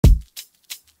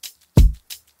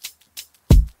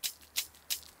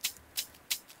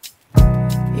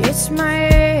It's my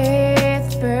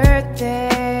 8th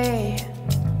birthday.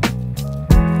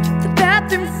 The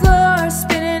bathroom floor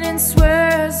spinning in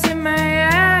swirls in my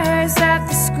eyes at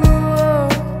the school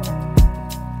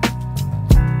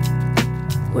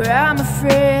where I'm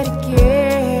afraid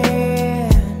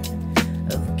again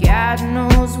of God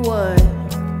knows what.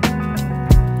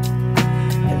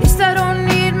 At least I don't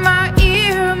need my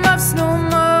earmuffs no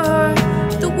more.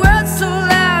 The world's so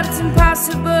loud it's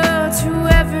impossible to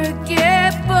ever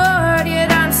get bored,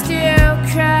 yet I'm still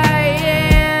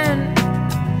crying.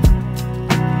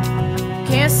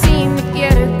 Can't seem to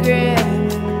get a grip,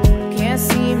 can't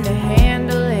seem to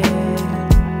handle it.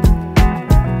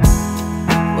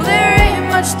 Well, there ain't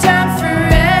much time for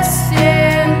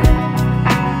resting.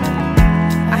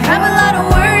 I have a lot of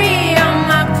worry on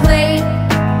my plate.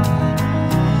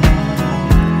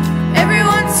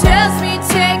 Everyone tells me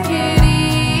take it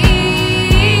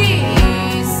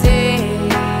easy.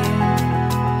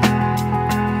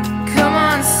 Come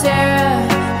on, Sarah,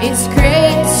 it's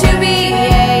great to be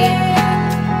 8.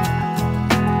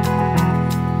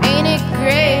 Ain't it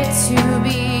great to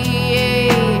be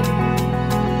 8?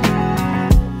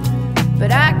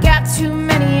 But I got too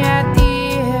many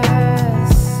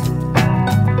ideas,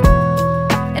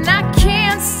 and I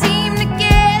can't seem to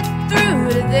get through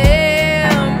to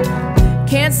them.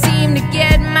 Can't seem to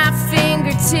get my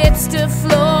fingertips to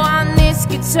flow on this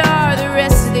guitar. The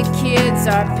rest of the kids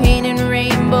are painting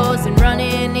rainbows and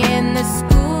running in the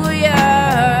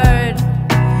schoolyard.